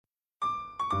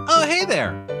Oh, hey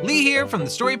there! Lee here from the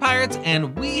Story Pirates,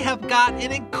 and we have got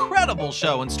an incredible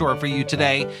show in store for you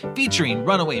today, featuring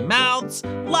runaway mouths,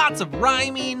 lots of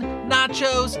rhyming,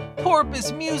 nachos,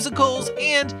 porpoise musicals,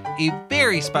 and a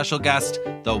very special guest,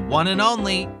 the one and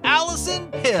only Allison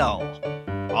Pill.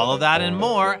 All of that and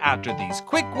more after these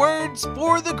quick words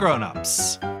for the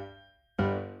grown-ups.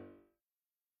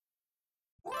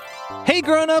 Hey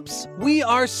grown-ups, we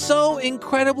are so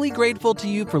incredibly grateful to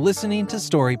you for listening to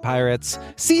Story Pirates.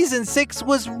 Season 6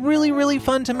 was really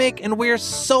fun to make, and we're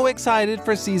so excited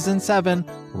for Season 7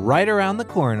 right around the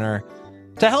corner.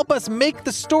 To help us make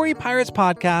the Story Pirates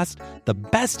podcast the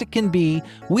best it can be,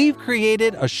 we've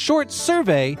created a short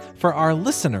survey for our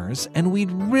listeners, and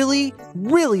we'd really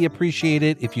appreciate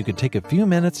it if you could take a few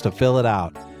minutes to fill it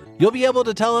out. You'll be able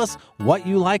to tell us what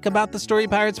you like about the Story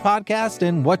Pirates podcast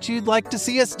and what you'd like to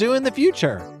see us do in the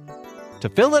future. To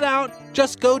fill it out,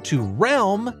 just go to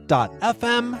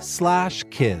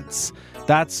realm.fm/kids.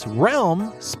 That's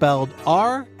realm, spelled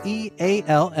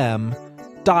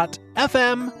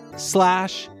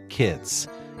REALM.FM/kids.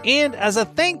 And as a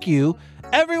thank you,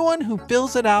 everyone who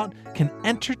fills it out can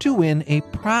enter to win a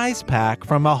prize pack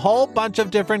from a whole bunch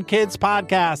of different kids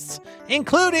podcasts,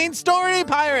 including Story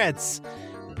Pirates.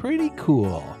 Pretty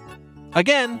cool.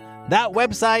 Again, that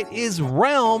website is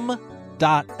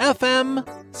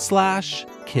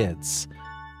realm.fm/kids.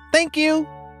 Thank you.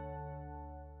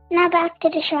 Now back to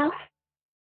the show.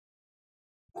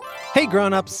 Hey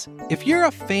grown-ups, if you're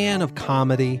a fan of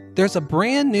comedy, there's a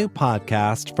brand new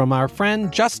podcast from our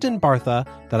friend Justin Bartha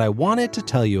that I wanted to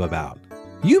tell you about.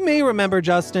 You may remember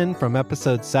Justin from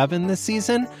episode 7 this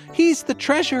season. He's the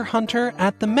treasure hunter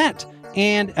at the Met,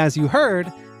 and as you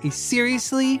heard, a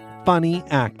seriously funny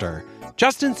actor.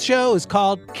 Justin's show is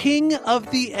called King of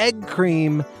the Egg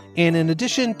Cream, and in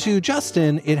addition to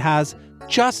Justin, it has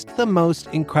just the most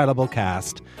incredible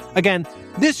cast. Again,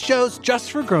 this show's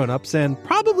just for grown-ups and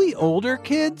probably older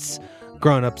kids.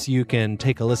 Grown-ups, you can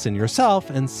take a listen yourself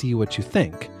and see what you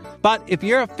think. But if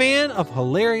you're a fan of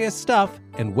hilarious stuff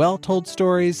and well-told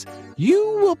stories,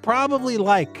 you will probably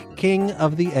like King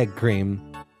of the Egg Cream.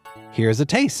 Here's a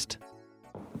taste.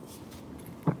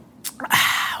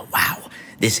 Wow,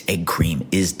 this egg cream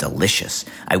is delicious.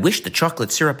 I wish the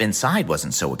chocolate syrup inside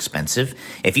wasn't so expensive.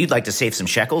 If you'd like to save some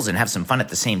shekels and have some fun at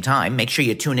the same time, make sure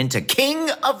you tune into King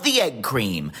of the Egg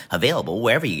Cream, available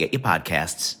wherever you get your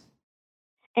podcasts.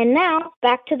 And now,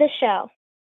 back to the show.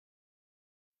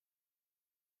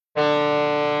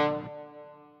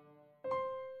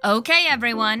 Okay,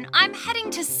 everyone, I'm heading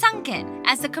to Sunken.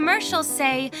 As the commercials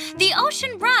say, the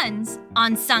ocean runs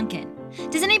on Sunken.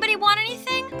 Does anybody want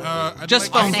anything?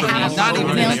 Just phone for me, not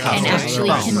even milk, and actually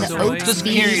can the oats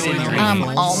be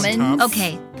almonds?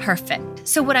 Okay, perfect.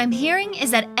 So what I'm hearing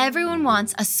is that everyone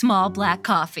wants a small black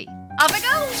coffee. Off I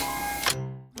go!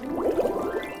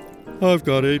 I've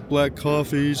got 8 black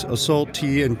coffees, a salt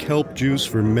tea, and kelp juice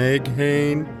for Meg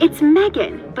Hain. It's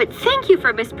Megan, but thank you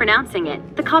for mispronouncing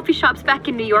it. The coffee shops back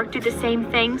in New York do the same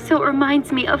thing, so it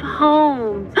reminds me of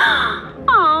home.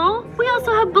 Aw, we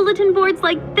also have bulletin boards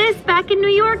like this back in New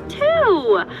York,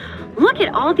 too. Look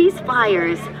at all these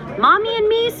flyers. Mommy and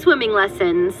me swimming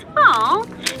lessons. Aw,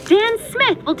 Dan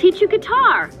Smith will teach you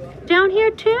guitar. Down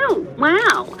here, too.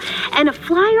 Wow. And a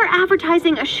flyer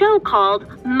advertising a show called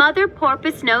Mother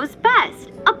Porpoise Knows Best,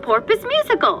 a porpoise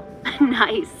musical.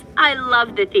 Nice. I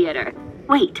love the theater.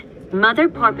 Wait, Mother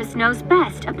Porpoise Knows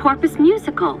Best, a porpoise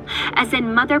musical. As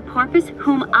in Mother Porpoise,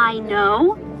 whom I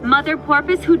know? Mother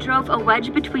Porpoise, who drove a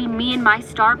wedge between me and my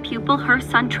star pupil, her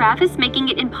son Travis, making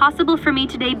it impossible for me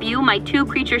to debut my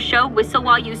 2-creature show, Whistle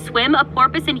While You Swim, a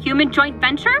porpoise and human joint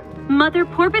venture? Mother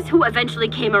Porpoise, who eventually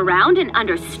came around and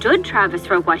understood Travis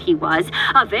for what he was,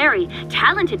 a very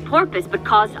talented porpoise, but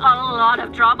caused a lot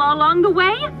of drama along the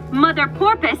way? Mother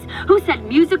Porpoise, who said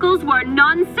musicals were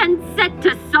nonsense set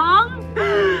to song?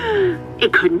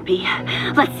 It couldn't be.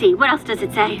 Let's see, what else does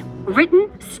it say? Written,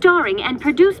 starring, and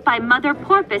produced by Mother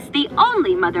Porpoise, the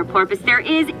only Mother Porpoise there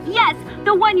is. Yes,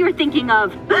 the one you're thinking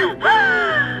of.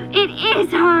 It is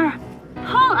her.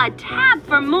 Pull a tab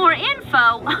for more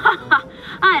info.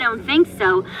 I don't think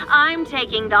so. I'm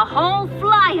taking the whole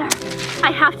flyer.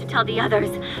 I have to tell the others.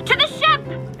 To the ship!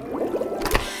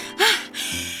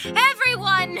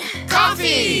 Everyone!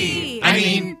 Coffee! I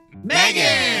mean,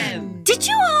 Megan! Did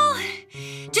you all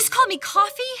just call me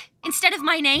Coffee instead of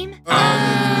my name?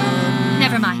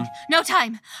 Never mind. No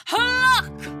time.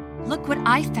 Look what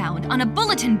I found on a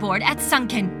bulletin board at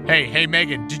Sunken. Hey,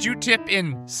 Megan, did you tip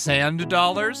in sand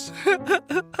dollars?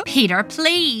 Peter,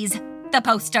 please. The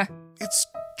poster. It's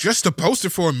just a poster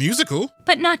for a musical.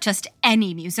 But not just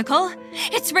any musical.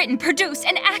 It's written, produced,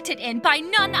 and acted in by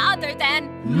none other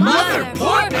than Mother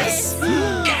Porpoise!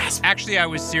 Gasp! Actually, I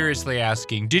was seriously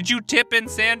asking, did you tip in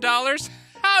sand dollars?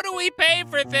 How do we pay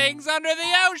for things under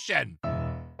the ocean?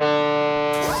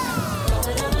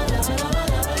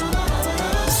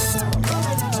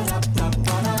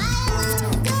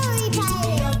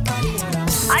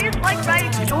 I just like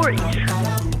writing stories.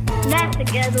 That's a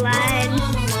good line.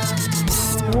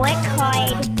 What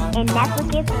could and never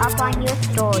give up on your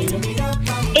story?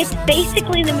 It's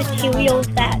basically the materials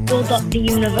that build up the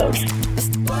universe.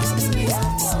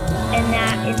 And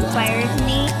that inspires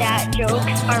me that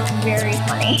jokes are very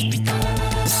funny.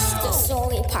 The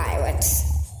Story Pirates.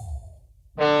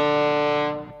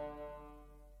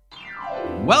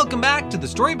 Welcome back to the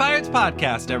Story Pirates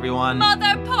podcast, everyone.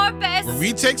 Mother Porpoise! Where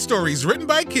we take stories written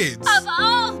by kids. Of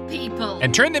all people!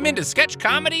 And turn them into sketch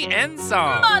comedy and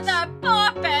songs. Mother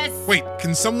Porpoise! Wait,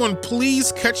 can someone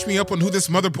please catch me up on who this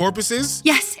Mother Porpoise is?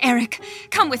 Yes, Eric.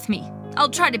 Come with me. I'll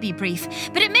try to be brief,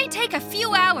 but it may take a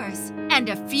few hours and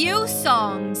a few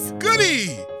songs.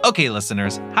 Goody! Okay,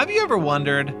 listeners, have you ever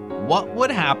wondered what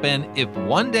would happen if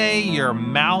one day your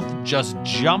mouth just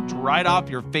jumped right off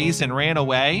your face and ran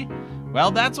away?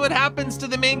 Well, that's what happens to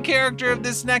the main character of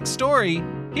this next story.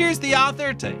 Here's the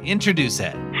author to introduce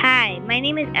it. Hi, my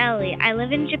name is Ellie. I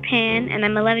live in Japan and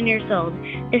I'm 11 years old.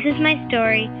 This is my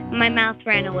story, My Mouth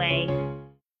Ran Away.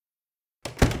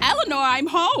 Eleanor, I'm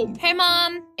home. Hey,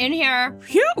 Mom. In here.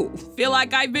 Phew. Feel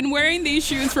like I've been wearing these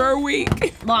shoes for a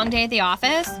week. Long day at the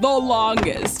office? The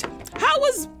longest.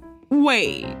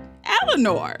 Wait,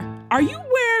 Eleanor, are you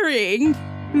wearing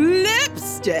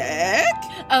lipstick?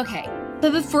 Okay,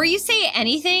 but before you say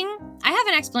anything, I have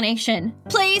an explanation.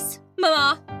 Please,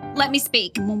 Mama, let me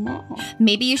speak. Mama.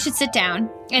 Maybe you should sit down.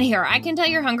 And here, I can tell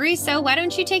you're hungry, so why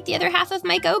don't you take the other half of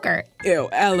my Go-Gurt? Ew,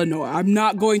 Eleanor, I'm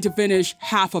not going to finish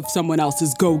half of someone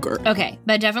else's Go-Gurt. Okay,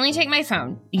 but definitely take my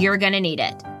phone. You're gonna need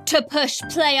it. To push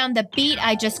play on the beat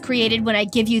I just created when I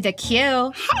give you the cue.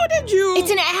 How did you?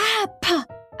 It's an app!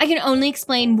 I can only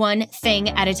explain one thing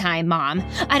at a time, Mom.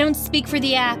 I don't speak for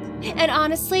the app. And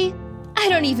honestly, I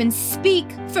don't even speak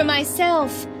for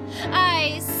myself.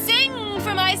 I sing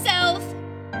for myself.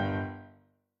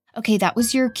 Okay, that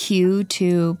was your cue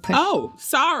to push. Oh,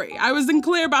 sorry. I wasn't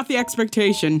clear about the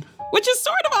expectation. Which is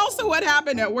sort of also what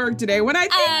happened at work today when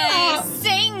I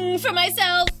sing for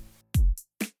myself.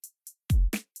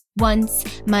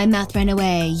 Once my mouth ran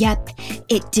away. Yep,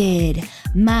 it did.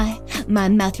 My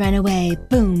mouth ran away.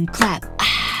 Boom, clap.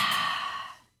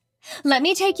 Ah. Let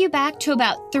me take you back to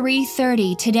about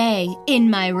 3:30 today in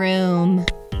my room.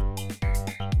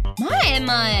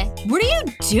 What are you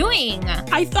doing?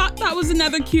 I thought that was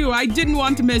another cue. I didn't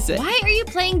want to miss it. Why are you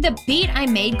playing the beat I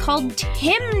made called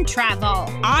Tim Travel?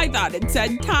 I thought it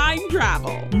said time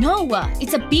travel. No,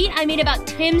 it's a beat I made about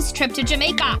Tim's trip to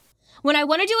Jamaica. When I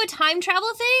want to do a time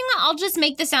travel thing, I'll just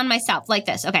make the sound myself, like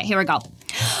this. Okay, here we go.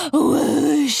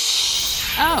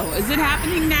 Whoosh. Oh, is it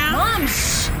happening now? Mom,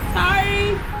 shh.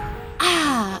 Sorry.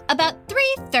 About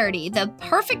 3:30, the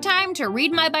perfect time to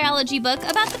read my biology book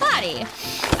about the body.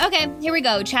 Okay, here we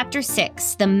go, chapter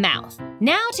 6, the mouth.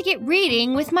 Now to get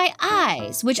reading with my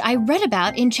eyes, which I read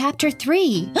about in chapter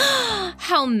 3.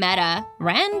 How meta.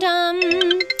 Random.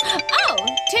 Oh,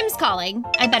 Tim's calling.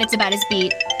 I bet it's about his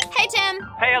beat. Hey, Tim.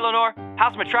 Hey, Eleanor.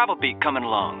 How's my travel beat coming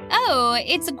along? Oh,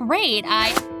 it's great.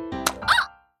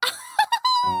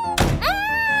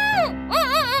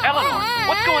 Eleanor,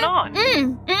 what's going on?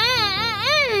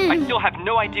 I still have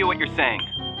no idea what you're saying.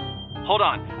 Hold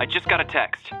on, I just got a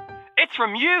text. It's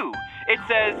from you! It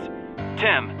says,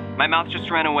 Tim, my mouth just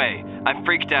ran away. I'm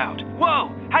freaked out. Whoa!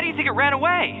 How do you think it ran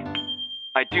away?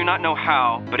 I do not know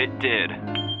how, but it did.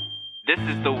 This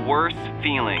is the worst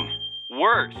feeling.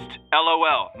 Worst.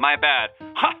 LOL. My bad.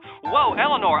 Ha! Whoa,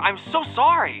 Eleanor, I'm so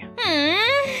sorry.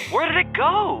 Where did it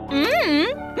go?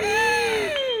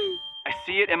 I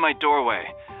see it in my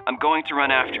doorway. I'm going to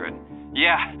run after it.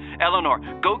 Yeah, Eleanor,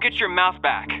 go get your mouth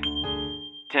back.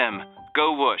 Tim,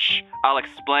 go whoosh. I'll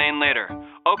explain later.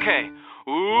 Okay.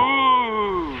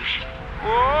 Whoosh.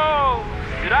 Whoa!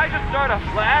 Did I just start a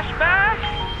flashback?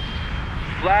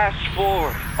 Flash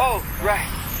forward. Oh, right.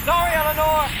 Sorry,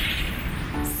 Eleanor!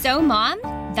 So, Mom,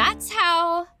 that's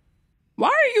how... Why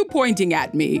are you pointing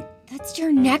at me? That's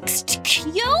your next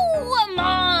cue,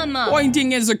 Mom!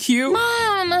 Pointing is a cue?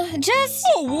 Mom, just...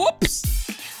 Oh, whoops!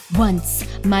 Once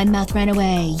my mouth ran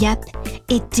away. Yep,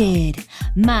 it did.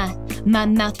 My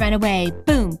mouth ran away.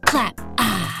 Boom, clap,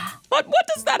 ah. But what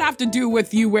does that have to do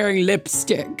with you wearing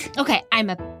lipstick? Okay, I'm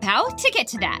about to get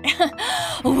to that.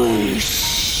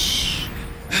 Whoosh.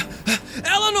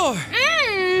 Eleanor!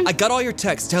 I got all your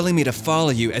texts telling me to follow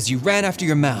you as you ran after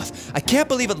your mouth. I can't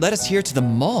believe it led us here to the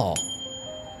mall.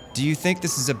 Do you think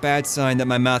this is a bad sign that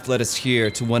my mouth led us here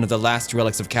to one of the last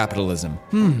relics of capitalism?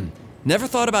 Never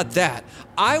thought about that.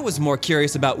 I was more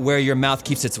curious about where your mouth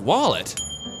keeps its wallet.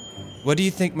 What do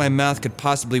you think my mouth could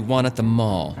possibly want at the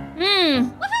mall? There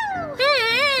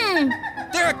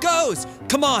it goes!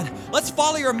 Come on, let's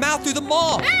follow your mouth through the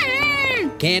mall!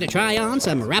 Care to try on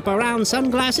some wraparound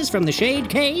sunglasses from the Shade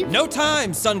Cave? No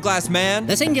time, sunglass man!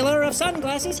 The singular of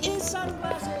sunglasses is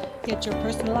sunglasses. Get your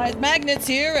personalized magnets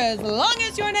here as long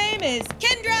as your name is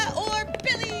Kendra or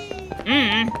Billy.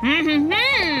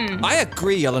 I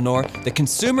agree, Eleanor. The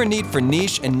consumer need for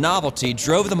niche and novelty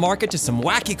drove the market to some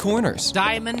wacky corners.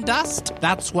 Diamond dust.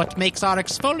 That's what makes our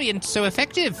exfoliant so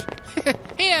effective.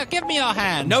 Here, give me your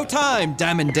hand. No time,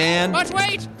 Diamond Dan. But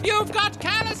wait, you've got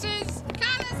calluses.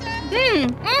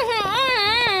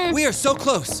 We are so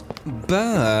close.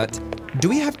 But do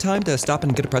we have time to stop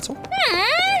and get a pretzel?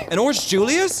 An Orange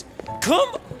Julius?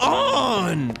 Come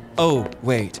on! Oh,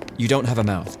 wait, you don't have a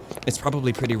mouth. It's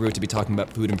probably pretty rude to be talking about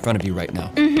food in front of you right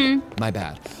now. My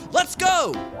bad. Let's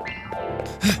go!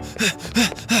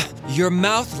 Your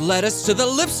mouth led us to the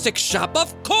lipstick shop,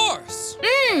 of course!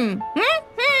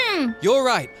 You're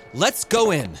right. Let's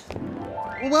go in.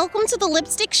 Welcome to the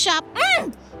lipstick shop.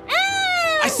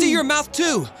 I see your mouth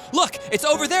too. Look, it's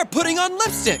over there putting on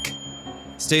lipstick.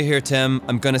 Stay here, Tim.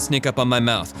 I'm gonna sneak up on my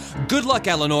mouth. Good luck,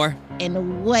 Eleanor.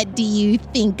 And what do you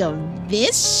think of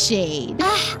this shade?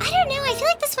 I don't know. I feel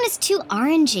like this one is too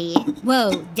orangey.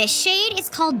 Whoa, this shade is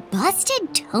called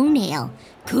Busted Toenail.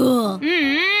 Cool.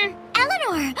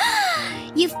 Eleanor,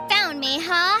 you found me,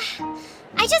 huh?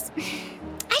 I just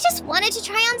wanted to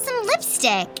try on some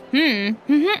lipstick. I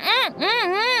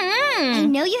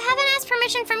know you haven't asked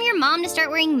permission from your mom to start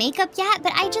wearing makeup yet,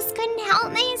 but I just couldn't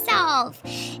help myself.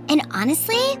 And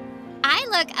honestly, I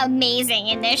look amazing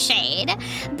in this shade.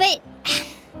 But,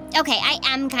 okay, I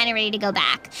am kind of ready to go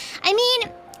back. I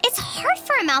mean, it's hard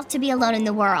for a mouth to be alone in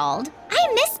the world.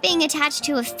 I miss being attached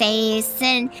to a face,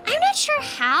 and I'm not sure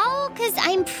how, because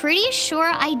I'm pretty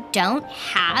sure I don't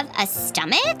have a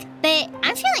stomach, but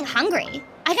I'm feeling hungry.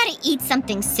 I gotta eat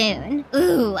something soon.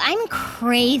 Ooh, I'm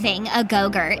craving a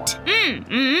Go-Gurt.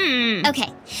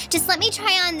 Okay, just let me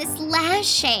try on this last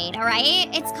shade, all right?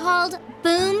 It's called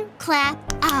Boom Clap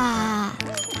Ah.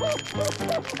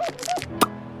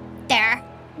 There.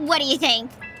 What do you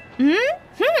think?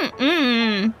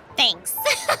 Thanks.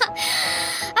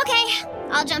 Okay,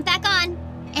 I'll jump back on.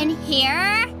 And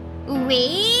here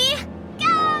we go!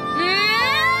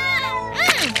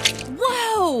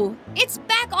 Whoa! It's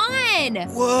back on!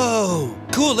 Whoa!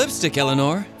 Cool lipstick,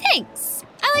 Eleanor. Thanks.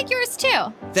 I like yours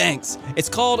too. Thanks. It's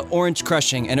called Orange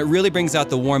Crushing, and it really brings out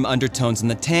the warm undertones and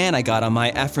the tan I got on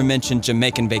my aforementioned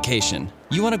Jamaican vacation.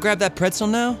 You want to grab that pretzel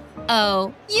now?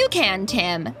 Oh, you can,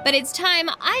 Tim, but it's time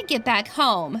I get back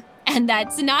home. And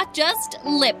that's not just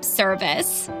lip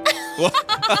service.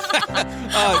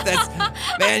 Oh, that's...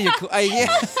 Man, you're cool. Yeah.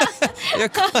 You're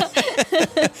cool.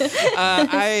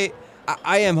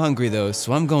 I am hungry, though,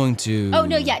 so I'm going to... Oh,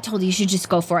 no, yeah, totally. You should just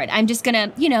go for it. I'm just gonna,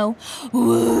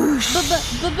 whoosh.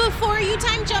 But before you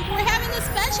time jump, we're having a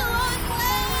special on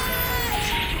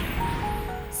Flash!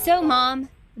 So, Mom,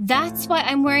 that's why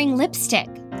I'm wearing lipstick.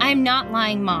 I'm not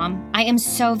lying, Mom. I am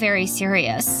so very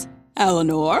serious.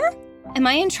 Eleanor? Am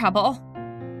I in trouble?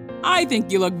 I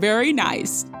think you look very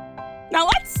nice. Now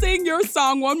let's sing your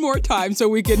song one more time so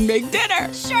we can make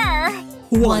dinner. Sure.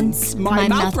 Once my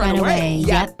mouth ran away.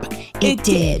 Yep, it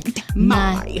did.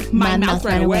 My mouth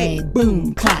ran away.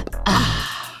 Boom, clap,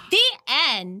 ah. The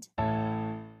end.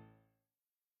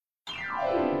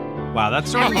 Wow, that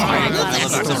story was great. I love that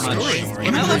so much.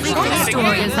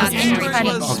 Stories are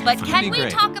incredible. But can we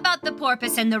talk about the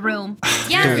porpoise in the room?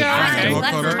 Yeah, girls,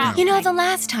 let's talk. The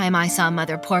last time I saw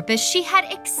Mother Porpoise, she had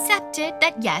accepted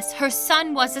that, yes, her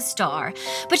son was a star,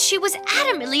 but she was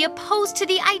adamantly opposed to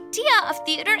the idea of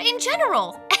theater in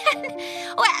general. And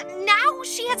now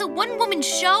she has a one-woman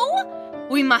show?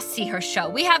 We must see her show.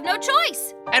 We have no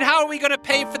choice. And how are we going to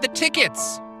pay for the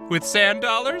tickets? With sand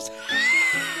dollars?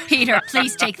 Peter,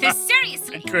 please take this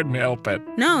seriously. I couldn't help it.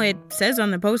 No, it says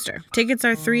on the poster. Tickets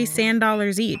are $3 sand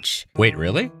each. Wait,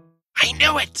 really? I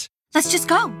knew it! Let's just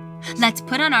go. Let's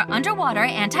put on our underwater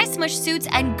anti-smush suits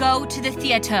and go to the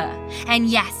theater. And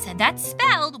yes, that's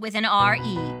spelled with an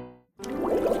R-E.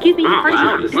 Excuse me,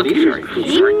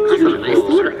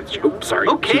 sorry.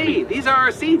 Okay, these are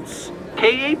our seats.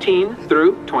 K18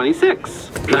 through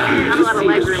 26. Not a lot of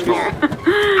legroom here.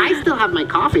 I still have my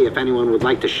coffee if anyone would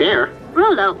like to share.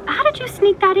 Rolo, how did you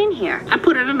sneak that in here? I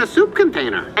put it in a soup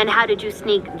container. And how did you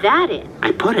sneak that in?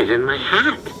 I put it in my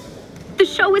hat.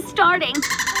 show is starting.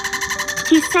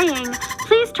 He's saying,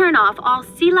 please turn off all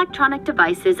electronic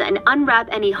devices and unwrap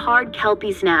any hard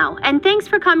kelpies now. And thanks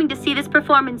for coming to see this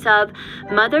performance of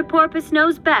Mother Porpoise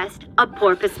Knows Best, a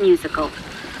porpoise musical.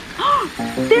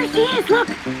 There she is, look!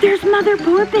 There's Mother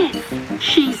Porpoise.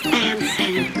 She's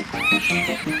dancing.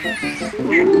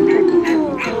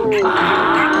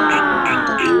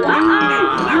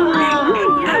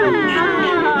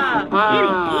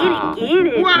 Get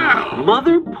it. Wow,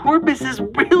 Mother Porpoise is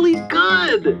really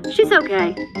good. She's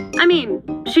okay. I mean,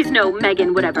 she's no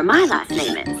Megan, whatever my last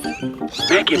name is.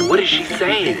 Megan, what is she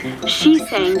saying? She's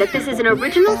saying that this is an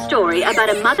original story about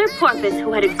a mother porpoise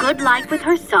who had a good life with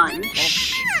her son.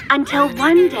 Shh. Until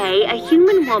one day, a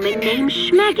human woman named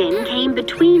Schmegan came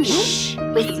between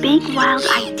them with big, wild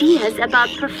ideas about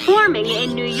performing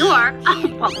in New York.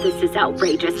 Oh, well, this is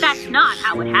outrageous. That's not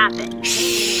how it happened.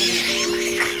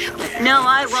 No,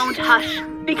 I won't hush,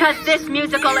 because this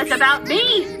musical is about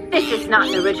me. This is not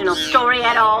an original story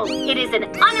at all. It is an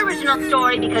unoriginal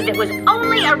story because it was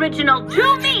only original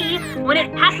to me when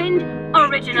it happened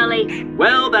originally.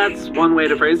 Well, that's one way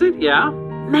to phrase it, yeah.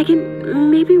 Megan,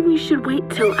 maybe we should wait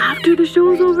till after the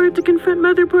show's over to confront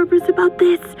Mother Porpoise about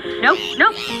this. Nope,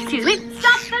 excuse me.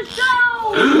 Stop the show!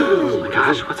 Oh my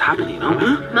gosh, what's happening?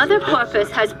 Mother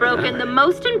Porpoise has broken the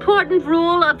most important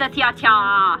rule of the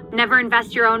theater. Never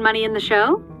invest your own money in the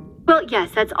show? Well,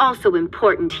 yes, that's also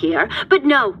important here. But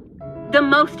no, the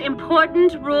most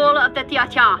important rule of the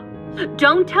theater.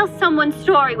 Don't tell someone's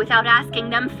story without asking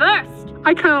them first.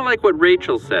 I kind of like what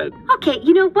Rachel said. Okay,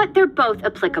 you know what? They're both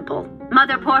applicable.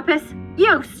 Mother Porpoise,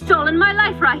 you've stolen my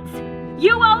life rights.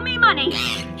 You owe me money.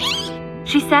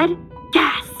 She said,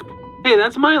 gasp. Hey,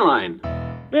 that's my line.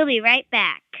 We'll be right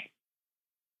back.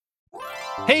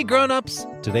 Hey grown-ups!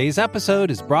 Today's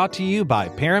episode is brought to you by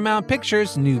Paramount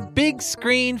Pictures' new big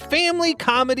screen family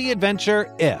comedy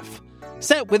adventure, If.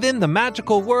 Set within the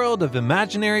magical world of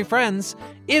imaginary friends,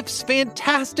 If's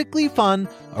fantastically fun,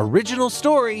 original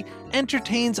story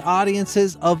entertains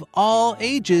audiences of all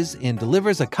ages and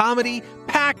delivers a comedy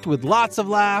packed with lots of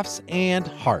laughs and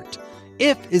heart.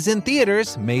 If is in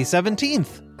theaters May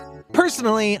 17th.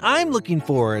 Personally, I'm looking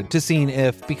forward to seeing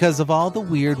If because of all the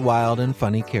weird, wild, and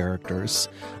funny characters.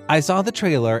 I saw the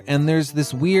trailer, and there's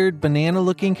this weird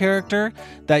banana-looking character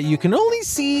that you can only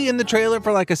see in the trailer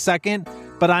for like a second,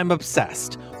 but I'm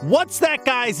obsessed. What's that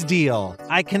guy's deal?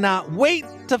 I cannot wait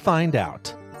to find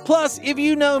out. Plus, if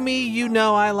you know me, you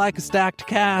know I like a stacked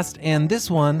cast, and this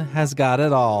one has got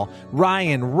it all.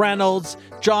 Ryan Reynolds,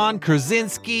 John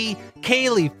Krasinski,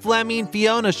 Kaylee Fleming,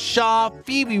 Fiona Shaw,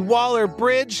 Phoebe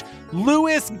Waller-Bridge,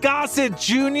 Louis Gossett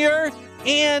Jr.,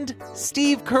 and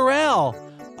Steve Carell.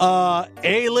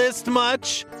 A-list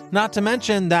much? Not to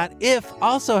mention that If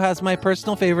also has my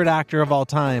personal favorite actor of all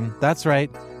time. That's right,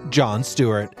 Jon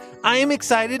Stewart. I am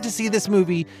excited to see this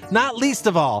movie, not least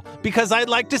of all, because I'd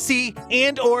like to see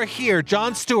and or hear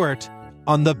Jon Stewart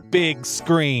on the big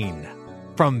screen.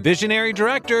 From visionary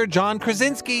director John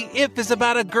Krasinski, If is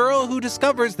about a girl who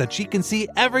discovers that she can see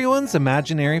everyone's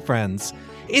imaginary friends.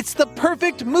 It's the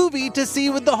perfect movie to see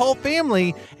with the whole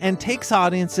family and takes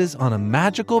audiences on a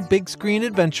magical big screen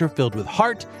adventure filled with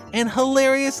heart and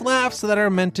hilarious laughs that are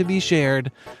meant to be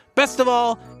shared. Best of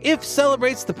all, If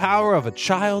celebrates the power of a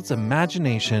child's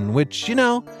imagination, which, you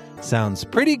know, sounds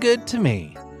pretty good to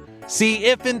me. See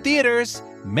If in theaters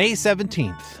May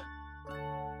 17th.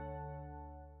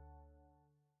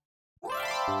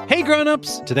 Hey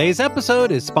grown-ups, today's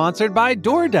episode is sponsored by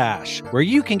DoorDash, where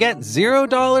you can get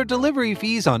 $0 delivery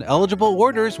fees on eligible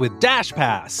orders with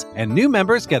DashPass, and new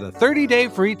members get a 30-day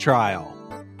free trial.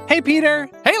 Hey Peter!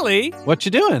 Hey Lee! What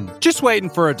you doing? Just waiting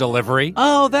for a delivery.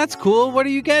 Oh, that's cool. What are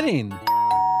you getting?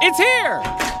 It's here!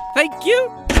 Thank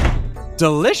you!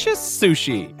 Delicious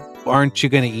sushi. Aren't you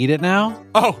going to eat it now?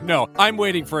 Oh, no, I'm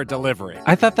waiting for a delivery.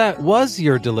 I thought that was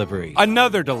your delivery.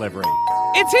 Another delivery.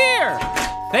 It's here!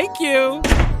 Thank you!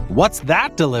 What's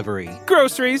that delivery?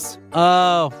 Groceries.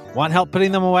 Oh, want help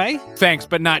putting them away? Thanks,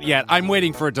 but not yet. I'm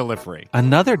waiting for a delivery.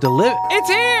 Another delivery? It's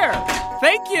here!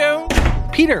 Thank you!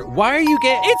 Peter, why are you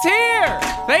getting... It's here!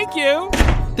 Thank you!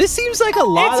 This seems like a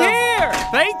lot It's here!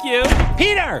 Thank you!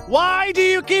 Peter, why do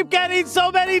you keep getting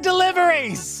so many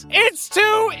deliveries? It's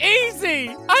too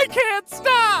easy! I can't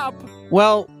stop!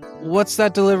 Well, what's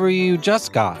that delivery you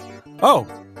just got? Oh,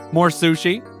 more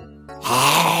sushi?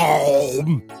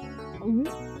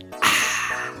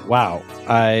 Wow,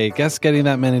 I guess getting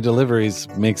that many deliveries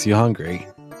makes you hungry.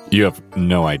 You have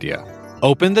no idea.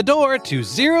 Open the door to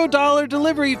 $0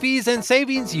 delivery fees and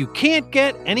savings you can't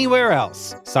get anywhere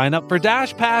else. Sign up for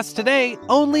DashPass today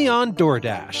only on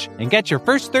DoorDash and get your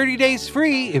first 30 days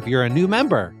free if you're a new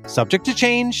member. Subject to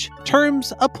change.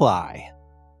 Terms apply.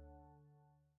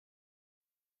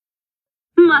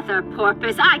 Mother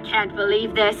Porpoise, I can't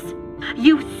believe this.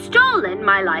 You've stolen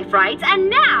my life rights, and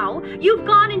now you've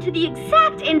gone into the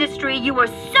exact industry you were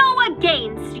so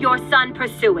against your son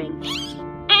pursuing.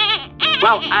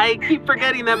 Well, I keep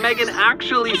forgetting that Megan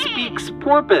actually speaks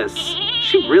porpoise.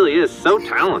 She really is so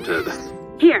talented.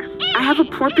 Here, I have a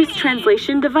porpoise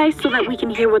translation device so that we can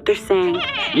hear what they're saying.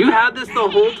 You had this the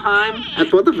whole time?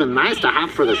 It would have been nice to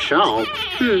have for the show.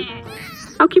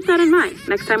 I'll keep that in mind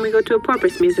next time we go to a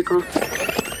porpoise musical.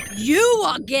 You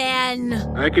again!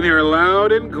 I can hear her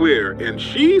loud and clear, and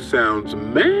she sounds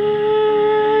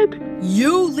mad.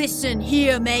 You listen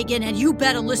here, Megan, and you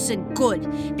better listen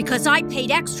good, because I paid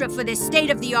extra for this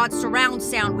state-of-the-art surround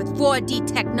sound with 4D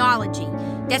technology.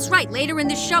 That's right, later in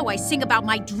the show I sing about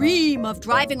my dream of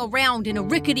driving around in a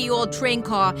rickety old train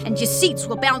car, and your seats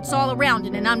will bounce all around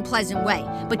in an unpleasant way.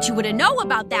 But you wouldn't know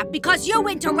about that because you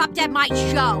interrupted my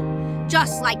show.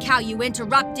 Just like how you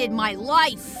interrupted my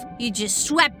life. You just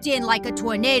swept in like a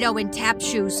tornado in tap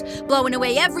shoes, blowing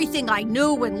away everything I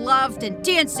knew and loved and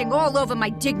dancing all over my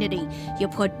dignity. You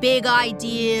put big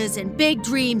ideas and big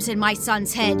dreams in my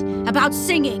son's head about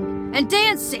singing and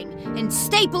dancing and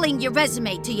stapling your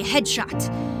resume to your headshot.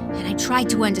 And I tried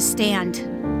to understand.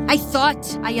 I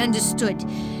thought I understood.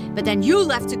 But then you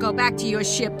left to go back to your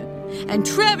ship. And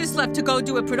Travis left to go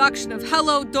do a production of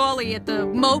Hello, Dolly at the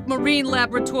Moat Marine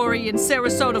Laboratory in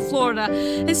Sarasota, Florida,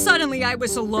 and suddenly I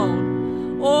was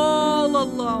alone. All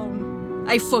alone.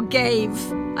 I forgave.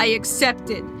 I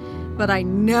accepted. But I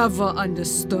never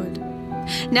understood.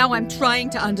 Now I'm trying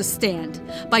to understand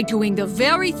by doing the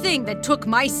very thing that took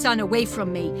my son away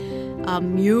from me. A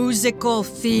musical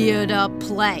theater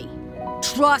play.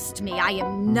 Trust me, I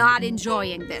am not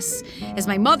enjoying this. As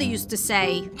my mother used to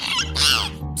say...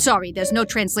 Sorry, there's no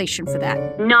translation for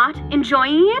that. Not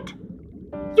enjoying it?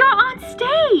 You're on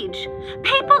stage.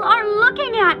 People are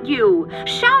looking at you,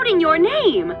 shouting your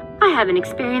name. I haven't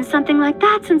experienced something like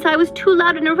that since I was too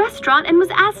loud in a restaurant and was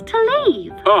asked to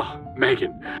leave. Oh,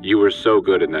 Megan, you were so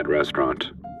good in that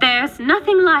restaurant. There's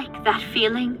nothing like that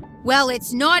feeling. Well,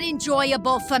 it's not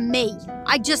enjoyable for me.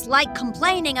 I just like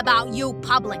complaining about you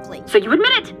publicly. So you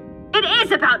admit it? It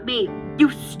is about me.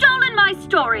 You've stolen my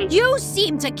story. You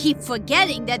seem to keep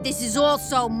forgetting that this is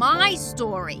also my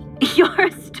story. Your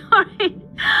story?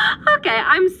 Okay,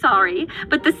 I'm sorry,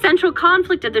 but the central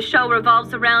conflict of the show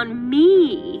revolves around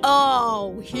me.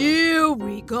 Oh, here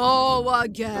we go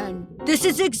again. This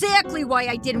is exactly why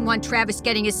I didn't want Travis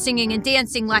getting his singing and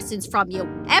dancing lessons from you.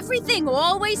 Everything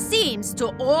always seems to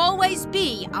always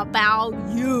be about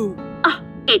you.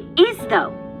 It is,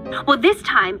 though. Well, this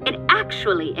time, it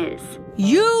actually is.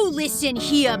 You listen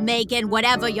here, Megan,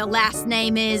 whatever your last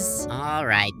name is. All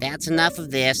right, that's enough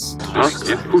of this. Yeah,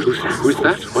 who's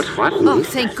that? What? Oh,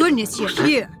 thank goodness you're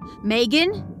here.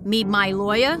 Megan, meet my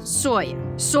lawyer, Sawyer.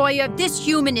 Sawyer, this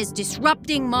human is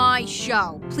disrupting my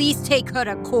show. Please take her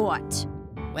to court.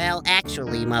 Well,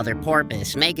 actually, Mother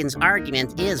Porpoise, Megan's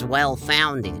argument is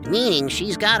well-founded, meaning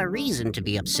she's got a reason to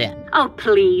be upset. Oh,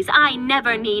 please, I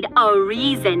never need a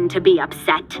reason to be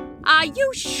upset. Are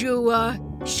you sure?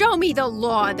 Show me the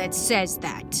law that says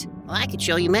that. Well, I could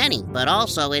show you many, but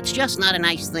also it's just not a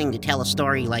nice thing to tell a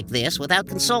story like this without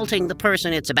consulting the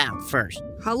person it's about first.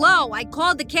 Hello, I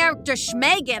called the character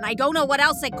Schmegan. I don't know what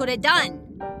else I could have done.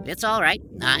 It's all right.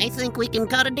 I think we can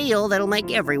cut a deal that'll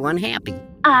make everyone happy.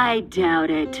 I doubt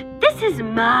it. This is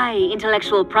my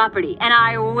intellectual property, and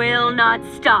I will not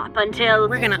stop until...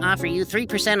 We're gonna offer you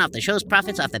 3% off the show's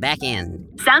profits off the back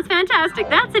end. Sounds fantastic.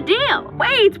 That's a deal.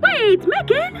 Wait,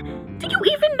 Megan! Do you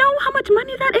even know how much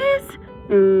money that is?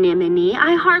 Nimini,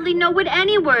 I hardly know what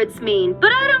any words mean,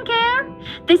 but I don't care.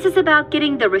 This is about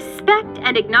getting the respect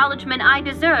and acknowledgement I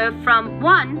deserve from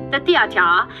 1, the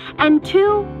Theatia, and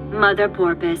 2, Mother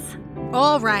Porpoise.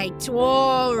 All right.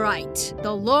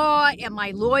 The law and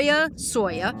my lawyer,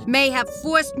 Sawyer, may have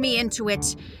forced me into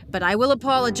it, but I will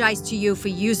apologize to you for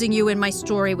using you in my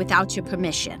story without your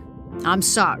permission. I'm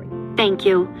sorry. Thank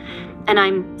you. And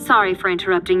I'm sorry for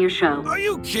interrupting your show. Are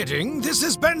you kidding? This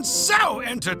has been so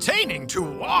entertaining to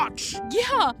watch.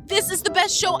 Yeah, this is the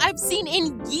best show I've seen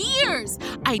in years.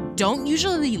 I don't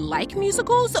usually like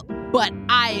musicals, but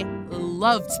I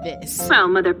loved this. Well,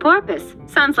 Mother Porpoise,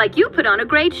 sounds like you put on a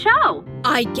great show.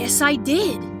 I guess I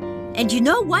did. And you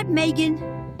know what, Megan?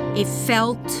 It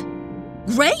felt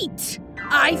great.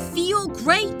 I feel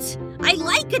great. I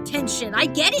like attention. I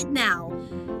get it now.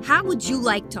 How would you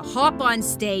like to hop on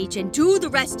stage and do the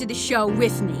rest of the show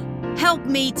with me? Help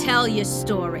me tell your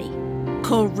story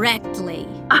correctly.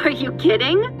 Are you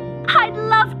kidding? I'd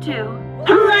love to.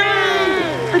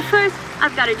 Hooray! But first,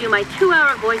 I've got to do my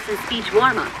 2-hour voice and speech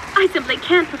warm-up. I simply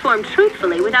can't perform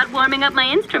truthfully without warming up my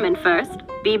instrument first.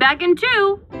 Be back in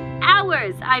 2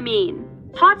 hours, I mean.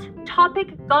 Hot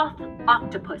Topic Goth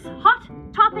Octopus. Hot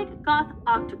Topic Goth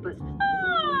Octopus.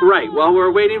 Right, while we're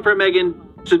waiting for Megan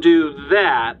to do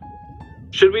that,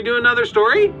 should we do another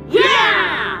story?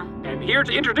 Yeah! And here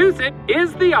to introduce it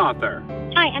is the author.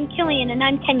 Hi, I'm Killian, and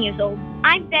I'm 10 years old.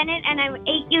 I'm Bennett, and I'm 8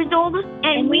 years old,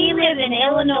 and we live in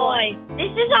Illinois.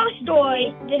 This is our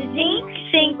story, The Zinc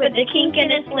Sink with the Kink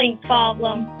in its Link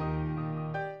Problem.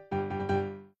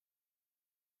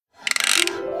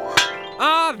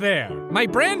 Ah, there! My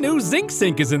brand new Zinc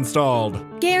Sink is installed.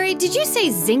 Gary, did you say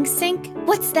zinc sink?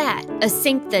 What's that? A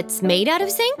sink that's made out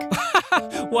of zinc?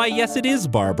 Why, yes it is,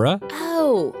 Barbara.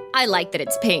 Oh, I like that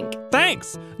it's pink.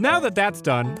 Thanks! Now that that's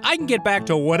done, I can get back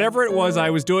to whatever it was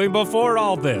I was doing before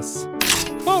all this.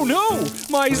 Oh no!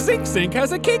 My Zinc Sink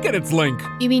has a kink in its link.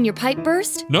 You mean your pipe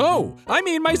burst? No, I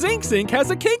mean my Zinc Sink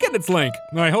has a kink in its link.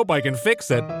 I hope I can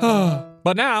fix it.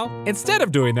 But now, instead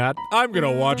of doing that, I'm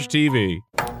gonna watch TV.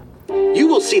 You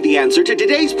will see the answer to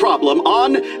today's problem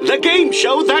on The Game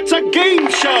Show That's a Game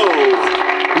Show!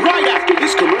 Right after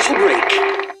this commercial break.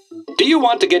 Do you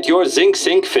want to get your Zinc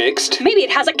Sink fixed? Maybe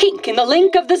it has a kink in the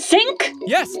link of the sink?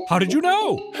 Yes, how did you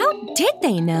know? How did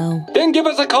they know? Then give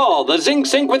us a call, the Zinc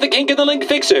Sink with the Kink in the Link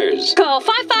Fixers. Call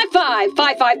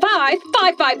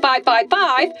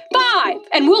 555-555-555-555,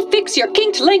 and we'll fix your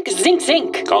kinked link zinc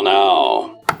zinc. Call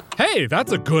now. Hey,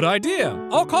 that's a good idea.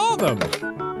 I'll call them.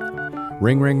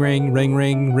 Ring, ring, ring, ring,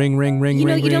 ring, ring, ring, ring, You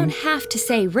know, ring, you ring. don't have to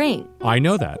say ring. I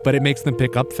know that, but it makes them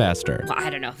pick up faster. Well, I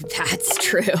don't know if that's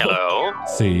true. Hello?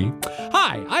 See?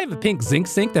 Hi, I have a pink Zinc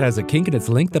Sink that has a kink in its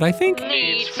link that I think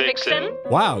Needs fixin'.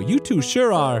 Wow, you two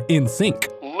sure are in sync.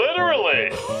 Literally.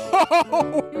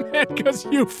 Oh, man, because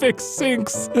you fix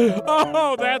sinks.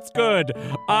 Oh, that's good.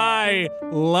 I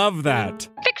love that.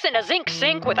 Fixing a zinc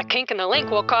sink with a kink in the link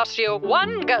will cost you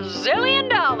 $1 gazillion.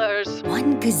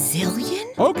 $1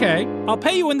 gazillion? Okay, I'll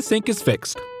pay you when the sink is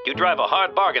fixed. You drive a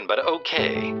hard bargain, but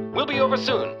okay. We'll be over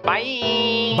soon.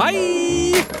 Bye.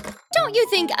 Bye. Don't you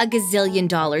think $1 gazillion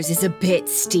is a bit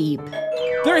steep?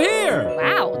 They're here.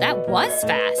 Wow, that was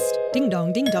fast. Ding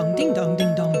dong, ding dong, ding dong,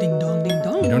 ding dong, ding dong, ding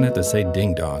dong. You don't have to say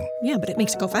ding dong. Yeah, but it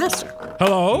makes it go faster.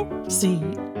 Hello? See?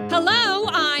 Hello,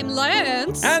 I'm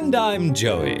Lance. And I'm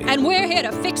Joey. And we're here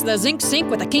to fix the zinc sink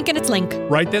with a kink in its link.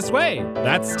 Right this way.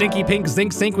 That stinky pink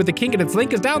Zinc Sink with the kink in its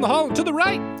link is down the hall to the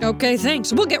right. Okay,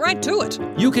 thanks. We'll get right to it.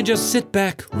 You can just sit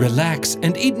back, relax,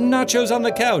 and eat nachos on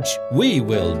the couch. We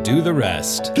will do the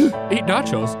rest. Eat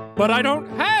nachos? But I don't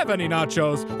have any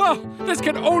nachos. Oh, this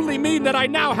can only mean that I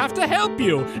now have to help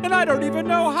you, and I don't even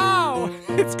know how.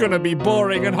 It's gonna be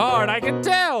boring and hard, I can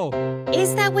tell.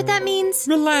 Is that what that means?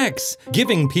 Relax.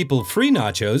 Giving people free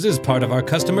nachos is part of our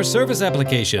customer service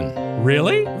application.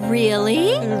 Really?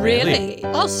 Really? Really?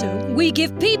 Also, we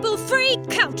give people free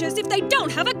couches if they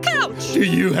don't have a couch. Do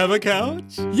you have a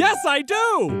couch? Yes, I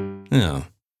do. Oh.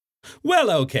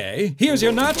 Well, okay. Here's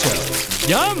your nachos.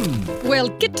 Yum. We'll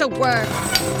get to work.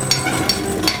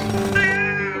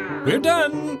 We're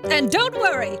done. And don't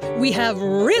worry, we have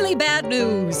really bad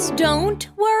news. Don't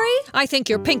worry? I think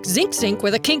your pink zinc sink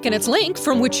with a kink in its link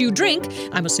from which you drink,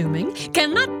 I'm assuming,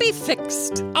 cannot be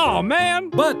fixed. Oh, man.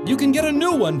 But you can get a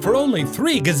new one for only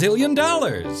 $3 gazillion.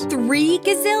 3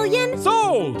 gazillion?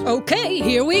 Sold. Okay,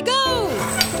 here we go.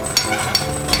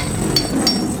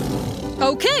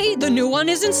 Okay, the new one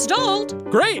is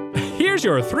installed. Great. Here's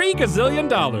your $3 gazillion.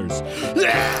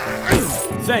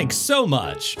 Thanks so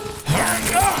much.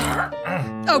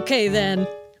 Okay then.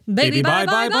 Baby bye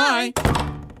bye bye.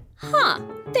 Huh,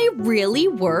 they really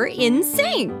were in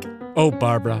sync. Oh,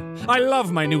 Barbara, I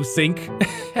love my new sink.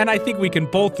 And I think we can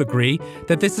both agree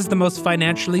that this is the most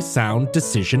financially sound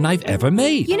decision I've ever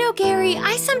made. You know, Gary,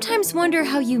 I sometimes wonder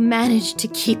how you managed to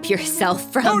keep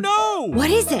yourself from... Oh, no! What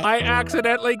is it? I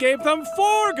accidentally gave them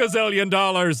 $4 gazillion.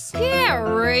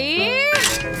 Gary!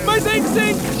 My Zinc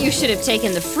Sink! You should have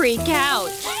taken the free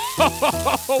couch.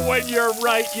 When you're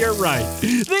right, you're right.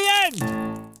 The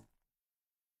end!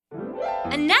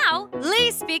 And now,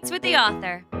 Lee speaks with the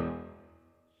author.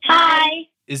 Hi.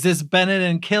 Is this Bennett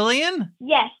and Killian?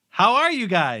 Yes. How are you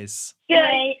guys?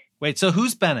 Good. Wait, so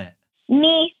who's Bennett?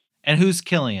 Me. And who's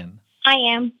Killian? I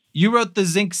am. You wrote the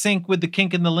Zinc Sink with the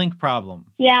kink in the link problem.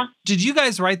 Yeah. Did you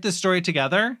guys write this story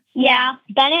together? Yeah.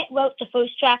 Bennett wrote the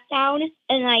first draft down,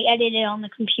 and I edited it on the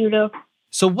computer.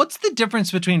 So what's the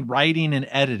difference between writing and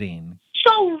editing?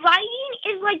 So writing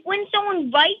is like when someone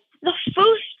writes the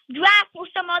first draft or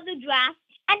some other draft,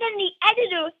 and then the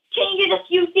editor changes a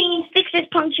few things, fixes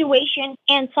punctuation,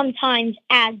 and sometimes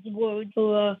adds words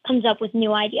or comes up with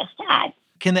new ideas to add.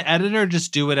 Can the editor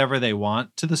just do whatever they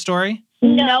want to the story?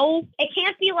 No, it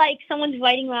can't be like someone's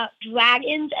writing about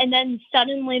dragons, and then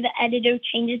suddenly the editor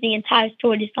changes the entire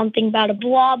story to something about a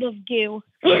blob of goo.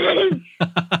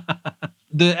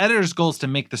 The editor's goal is to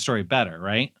make the story better,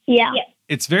 right? Yeah.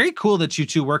 It's very cool that you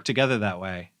two work together that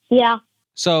way. Yeah.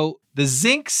 So the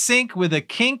zinc sink with a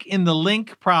kink in the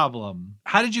link problem.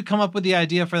 How did you come up with the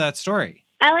idea for that story?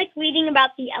 I like reading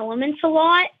about the elements a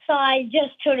lot, so I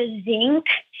just sort of zinc.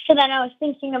 So then I was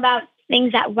thinking about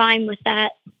things that rhyme with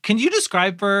that. Can you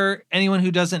describe for anyone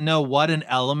who doesn't know what an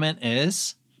element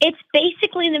is? It's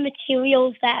basically the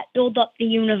materials that build up the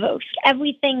universe.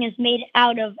 Everything is made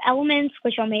out of elements,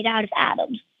 which are made out of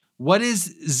atoms. What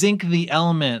is zinc the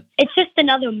element? It's just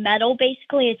another metal,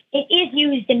 basically. It is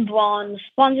used in bronze.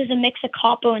 Bronze is a mix of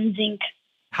copper and zinc.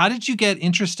 How did you get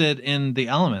interested in the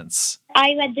elements?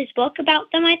 I read this book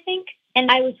about them, I think, and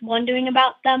I was wondering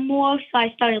about them more, so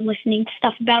I started listening to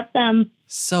stuff about them.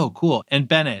 So cool. And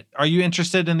Bennett, are you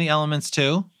interested in the elements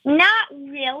too? Not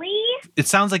really. It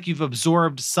sounds like you've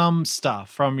absorbed some stuff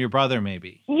from your brother,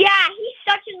 maybe. Yeah, he's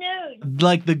such a nerd.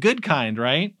 Like the good kind,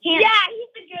 right? Yeah, he's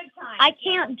the good kind. I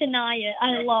can't deny it.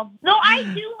 I love. Though I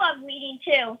do love reading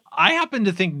too. I happen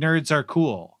to think nerds are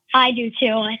cool. I do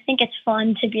too. I think it's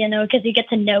fun to be a nerd because you get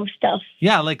to know stuff.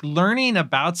 Yeah, like learning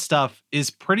about stuff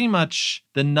is pretty much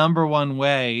the number one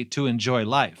way to enjoy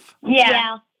life.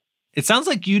 Yeah. It sounds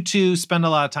like you two spend a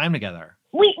lot of time together.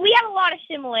 We have a lot of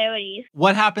similarities.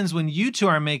 What happens when you two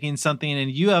are making something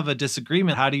and you have a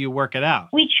disagreement? How do you work it out?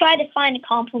 We try to find a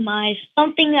compromise,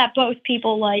 something that both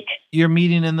people like. You're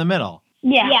meeting in the middle.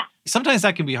 Yeah. Sometimes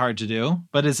that can be hard to do,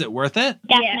 but is it worth it?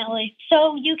 Definitely. Yeah.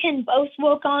 So you can both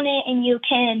work on it and you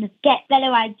can get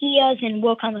better ideas and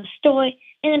work on the story.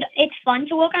 And it's fun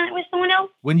to work on it with someone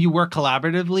else. When you work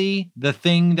collaboratively, the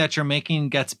thing that you're making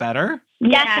gets better?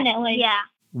 Definitely. Yeah.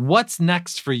 What's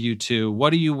next for you two?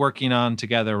 What are you working on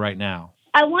together right now?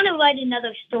 I want to write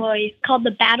another story called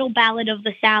The Battle Ballad of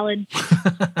the Salad. Also,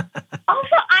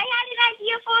 I had an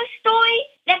idea for a story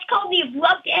that's called The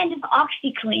Abrupt End of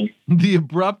OxyClean. The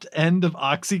Abrupt End of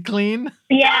OxyClean?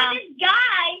 Yeah. This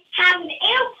guy has an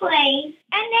airplane,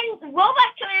 and then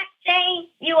robots come out saying,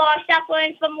 "You are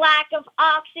suffering from lack of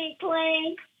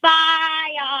OxyClean.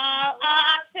 Buy our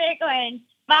OxyClean.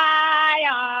 Buy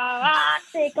our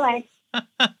OxyClean."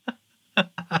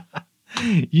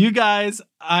 You guys,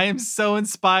 I am so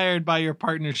inspired by your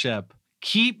partnership.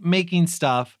 Keep making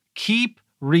stuff. Keep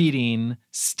reading.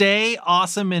 Stay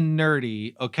awesome and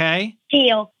nerdy, okay?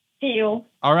 Deal.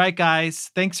 All right, guys.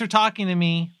 Thanks for talking to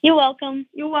me. You're welcome.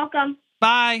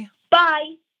 Bye.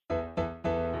 Bye.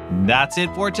 That's it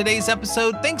for today's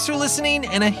episode. Thanks for listening,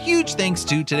 and a huge thanks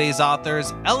to today's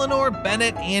authors, Eleanor,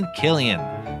 Bennett, and Killian.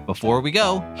 Before we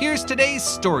go, here's today's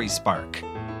Story Spark.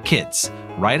 Kids,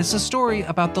 write us a story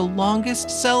about the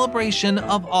longest celebration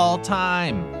of all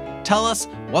time. Tell us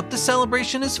what the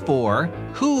celebration is for,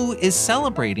 who is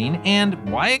celebrating, and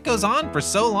why it goes on for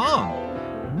so long.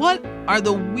 What are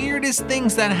the weirdest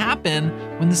things that happen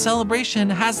when the celebration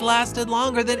has lasted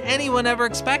longer than anyone ever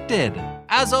expected?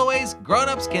 As always,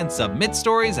 grown-ups can submit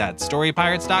stories at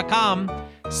storypirates.com.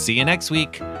 See you next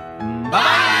week.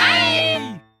 Bye!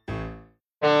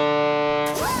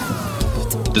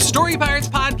 The Story Pirates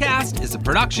Podcast is a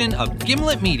production of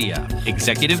Gimlet Media,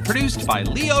 executive produced by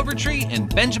Lee Overtree and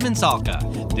Benjamin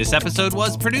Salka. This episode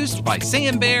was produced by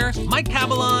Sam Bear, Mike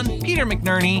Cabalon, Peter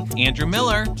McNerney, Andrew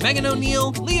Miller, Megan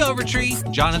O'Neill, Lee Overtree,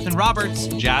 Jonathan Roberts,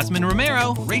 Jasmine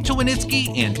Romero, Rachel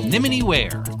Winitsky, and Nimini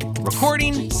Ware.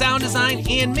 Recording, sound design,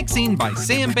 and mixing by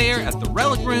Sam Bear at the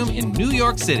Relic Room in New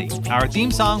York City. Our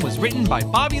theme song was written by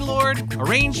Bobby Lord,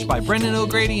 arranged by Brendan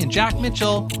O'Grady and Jack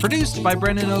Mitchell, produced by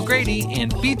Brendan O'Grady,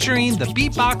 and featuring the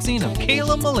beatboxing of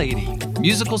Kayla Milady.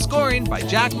 Musical scoring by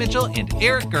Jack Mitchell and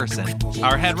Eric Gerson.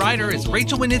 Our head writer is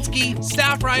Rachel Winitsky,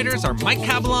 staff writers are Mike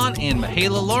Cabalon and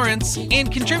Mahala Lawrence,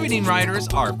 and contributing writers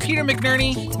are Peter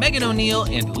McNerney, Megan O'Neill,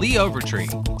 and Lee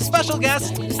Overtree. Special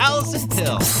guest, Allison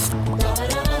Pill.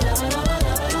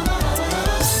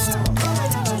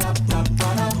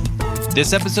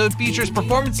 This episode features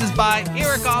performances by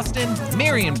Eric Austin,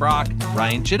 Marion Brock,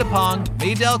 Ryan Chittapong,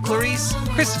 Maydell Clarice,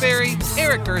 Chris Ferry,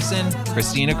 Eric Gerson,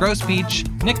 Christina Grospeach,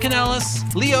 Nick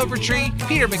Kanellis, Lee Overtree,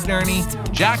 Peter McNerney,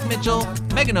 Jack Mitchell,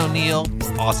 Megan O'Neill,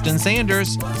 Austin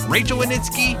Sanders, Rachel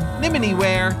Winitsky, Nimini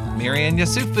Ware, Marianne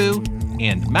Yasufu,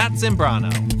 and Matt Zimbrano.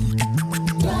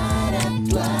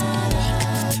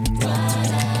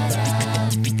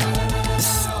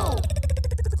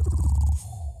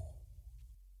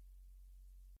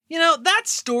 You know, that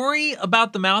story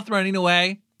about the mouth running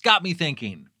away got me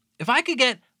thinking. If I could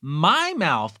get my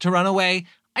mouth to run away,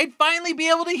 I'd finally be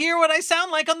able to hear what I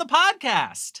sound like on the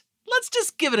podcast. Let's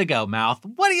just give it a go, mouth.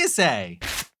 What do you say?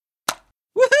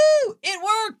 Woohoo! Woohoo! It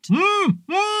worked!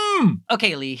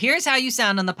 Okay, Lee, here's how you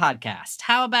sound on the podcast.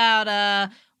 How about,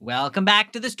 welcome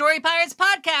back to the Story Pirates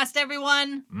podcast,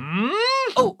 everyone.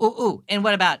 Oh, and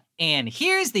what about, and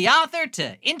here's the author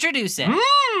to introduce him.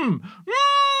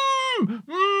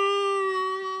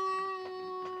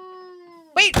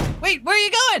 Wait, where are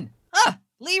you going?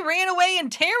 Lee ran away in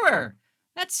terror.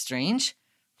 That's strange.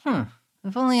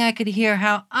 If only I could hear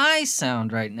how I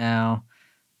sound right now.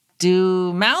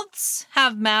 Do mouths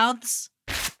have mouths?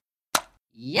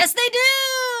 Yes, they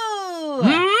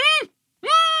do!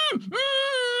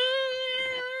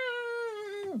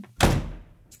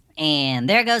 And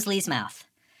there goes Lee's mouth.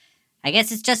 I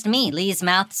guess it's just me, Lee's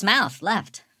mouth's mouth,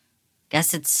 left.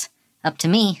 Guess it's up to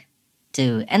me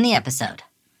to end the episode.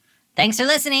 Thanks for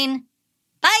listening.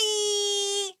 Bye!